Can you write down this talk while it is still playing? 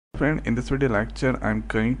friend, in this video lecture I am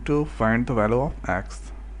going to find the value of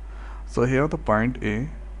x. So here the point A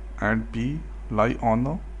and B lie on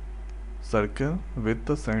a circle with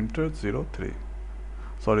the center 0, 3.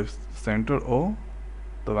 Sorry, center O,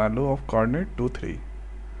 the value of coordinate 2, 3.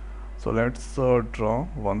 So let's draw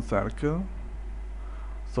one circle.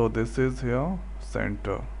 So this is here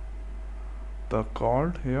center. The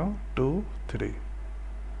chord here 2, 3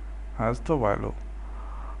 has the value.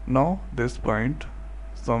 Now this point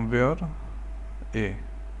somewhere A.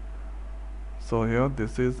 So here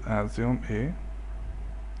this is assume A.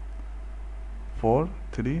 4,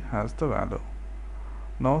 3 has the value.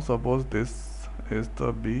 Now suppose this is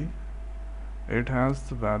the B. It has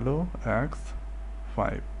the value x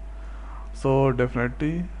 5. So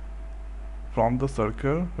definitely from the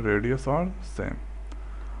circle radius are same.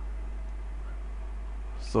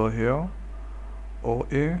 So here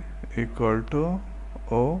OA equal to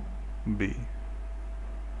OB.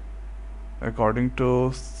 According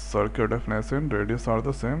to circle definition, radius are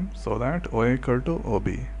the same, so that OA equal to OB.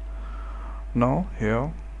 Now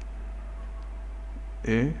here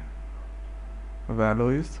A value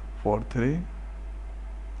is 4, 3,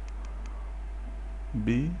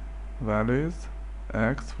 B value is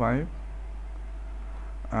x 5,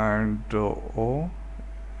 and O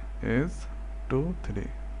is 2, 3.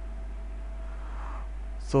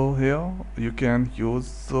 So here you can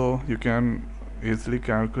easily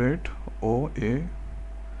calculate OA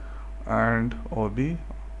and OB.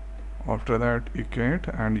 After that equate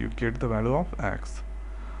and you get the value of x.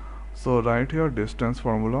 So write your distance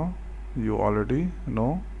formula, you already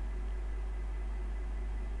know.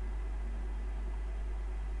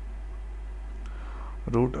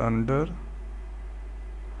 Root under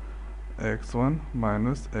x1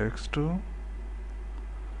 minus x2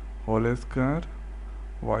 whole square,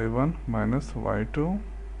 y1 minus y2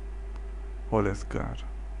 whole square.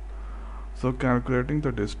 So calculating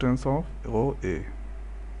the distance of OA,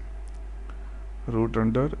 root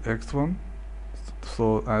under x1,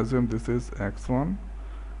 so assume this is x1,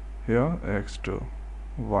 here x2,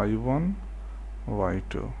 y1,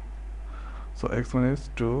 y2. So x1 is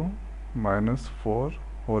 2 minus 4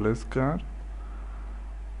 whole square,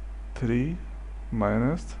 3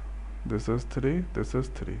 minus this is 3, this is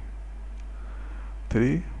 3,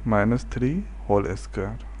 3 minus 3 whole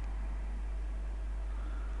square.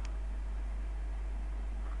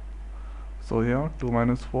 So here 2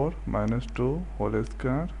 minus 4 minus 2 whole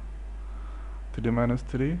square, 3 minus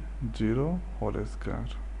 3 0 whole square.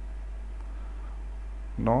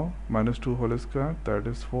 Now minus 2 whole square, that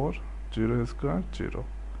is 4, 0 square 0.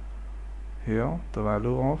 Here the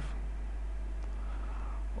value of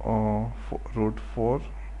root 4.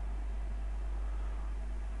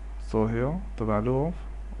 So here the value of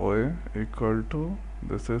OA equal to,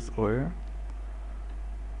 this is OA,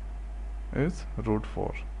 is root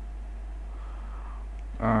 4.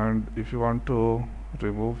 And if you want to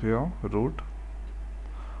remove here root,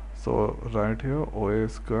 so write here OA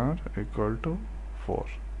square equal to 4.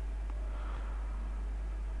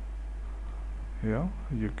 Here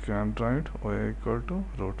you can write OA equal to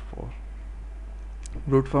root 4.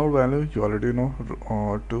 Root 4 value you already know,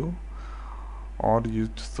 2, or you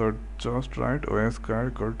should just write OA square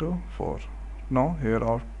equal to 4. Now here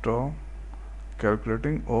after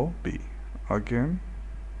calculating OB, again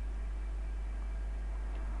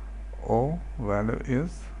O value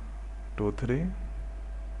is 2, 3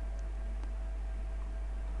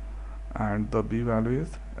 and the B value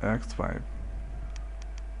is x 5.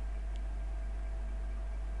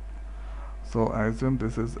 So assume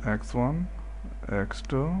this is x1,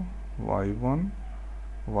 x2, y1,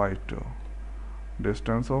 y2.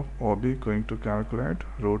 Distance of OB going to calculate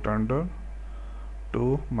root under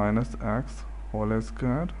 2 minus x whole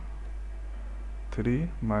square, 3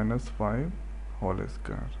 minus 5 whole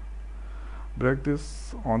square. Break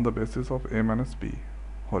this on the basis of a minus b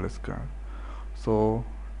whole square. So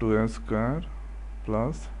 2a square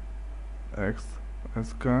plus x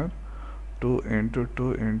square, 2 into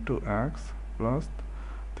 2 into x plus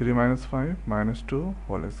 3 minus 5 minus 2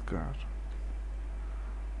 whole square.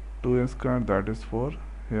 2a square, that is 4.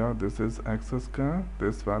 Here this is x square,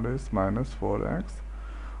 this value is minus 4x,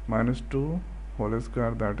 minus 2 whole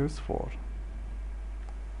square, that is 4.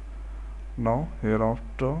 Now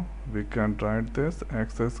hereafter we can write this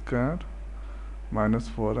x square minus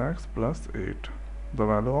 4x plus 8, the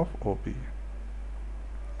value of OB.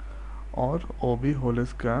 Or OB whole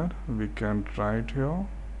square we can write here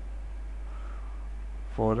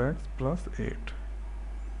 4x plus 8.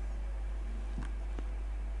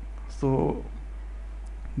 So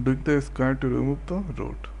doing the square to remove the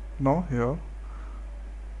root. Now here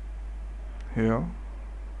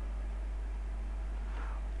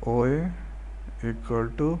OA equal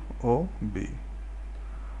to OB,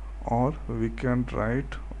 or we can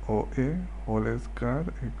write OA whole square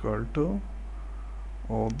equal to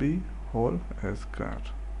OB whole square.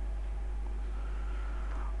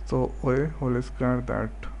 So OA whole square that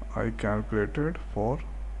I calculated 4,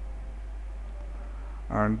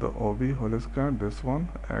 and the OB whole square, this one,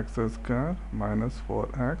 x square minus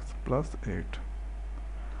 4x plus 8.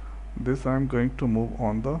 This I am going to move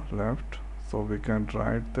on the left, so we can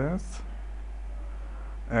write this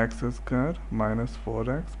x square minus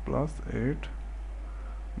 4x plus 8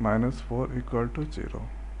 minus 4 equal to 0,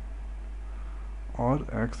 or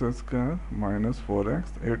x square minus 4x,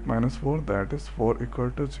 8 minus 4, that is 4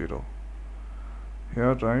 equal to 0.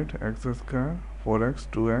 Here write x square 4x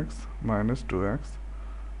 2x minus 2x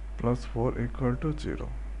plus 4 equal to 0.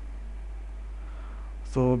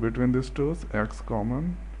 So between these two, x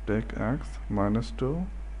common, take x minus 2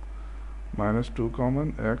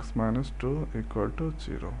 common, x minus 2 equal to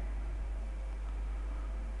 0.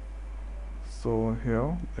 So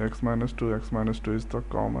here x minus 2 is the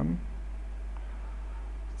common,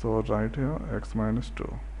 so write here x minus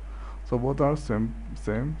 2. So both are same,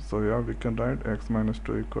 so here we can write x minus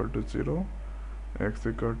 2 equal to 0, x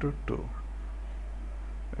equal to 2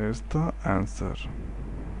 is the answer.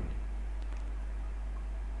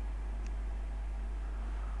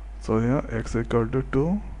 So here x equal to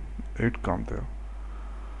 2, it come there.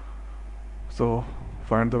 So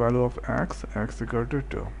find the value of x equal to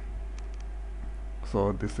 2.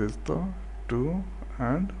 So this is the 2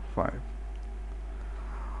 and 5.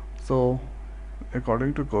 So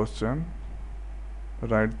according to question,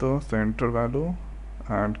 write the center value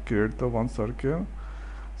and create the one circle.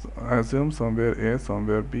 So assume somewhere A,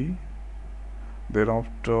 somewhere B.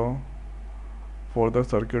 Thereafter, for the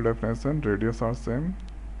circle definition, radius are same.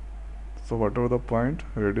 So whatever the point,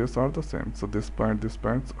 radius are the same. So this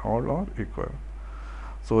points all are equal.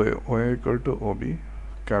 So OA equal to OB.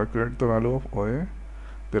 Calculate the value of OA.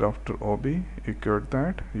 Thereafter OB, equate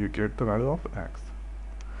that, you get the value of x.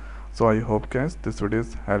 So I hope guys this video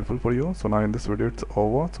is helpful for you. So now in this video it's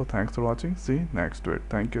over. So thanks for watching. See you next video.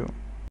 Thank you.